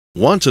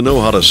Want to know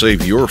how to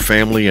save your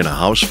family in a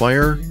house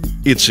fire?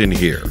 It's in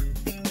here.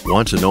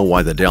 Want to know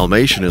why the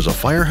Dalmatian is a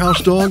firehouse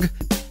dog?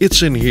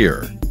 It's in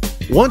here.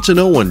 Want to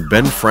know when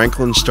Ben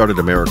Franklin started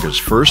America's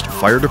first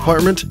fire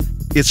department?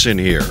 It's in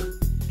here.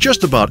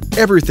 Just about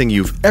everything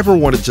you've ever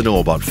wanted to know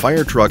about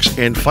fire trucks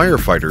and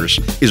firefighters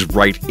is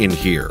right in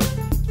here.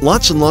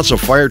 Lots and Lots of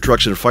Fire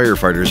Trucks and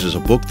Firefighters is a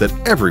book that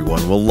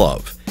everyone will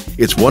love.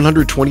 It's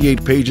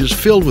 128 pages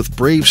filled with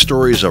brave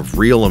stories of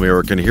real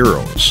American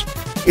heroes.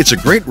 It's a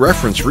great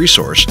reference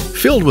resource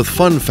filled with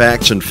fun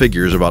facts and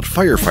figures about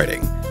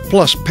firefighting,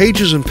 plus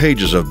pages and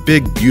pages of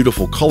big,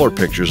 beautiful color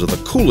pictures of the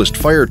coolest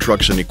fire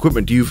trucks and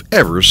equipment you've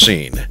ever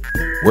seen.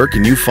 Where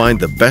can you find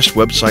the best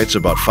websites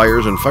about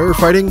fires and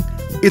firefighting?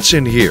 It's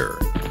in here.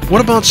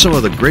 What about some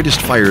of the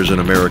greatest fires in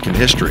American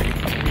history?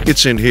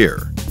 It's in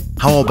here.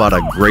 How about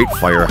a great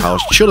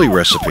firehouse chili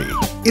recipe?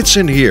 It's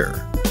in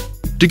here.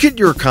 To get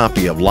your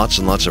copy of Lots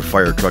and Lots of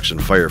Fire Trucks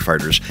and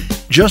Firefighters,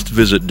 just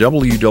visit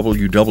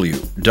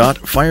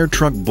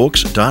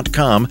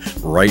www.firetruckbooks.com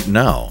right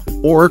now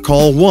or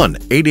call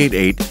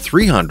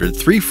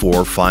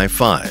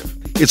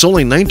 1-888-300-3455. It's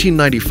only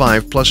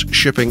 $19.95 plus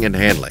shipping and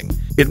handling.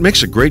 It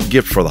makes a great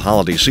gift for the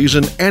holiday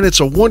season, and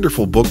it's a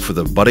wonderful book for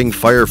the budding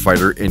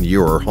firefighter in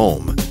your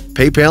home.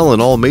 PayPal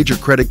and all major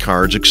credit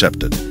cards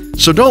accepted.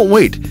 So don't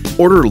wait.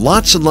 Order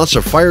Lots and Lots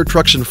of Fire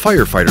Trucks and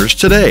Firefighters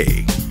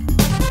today.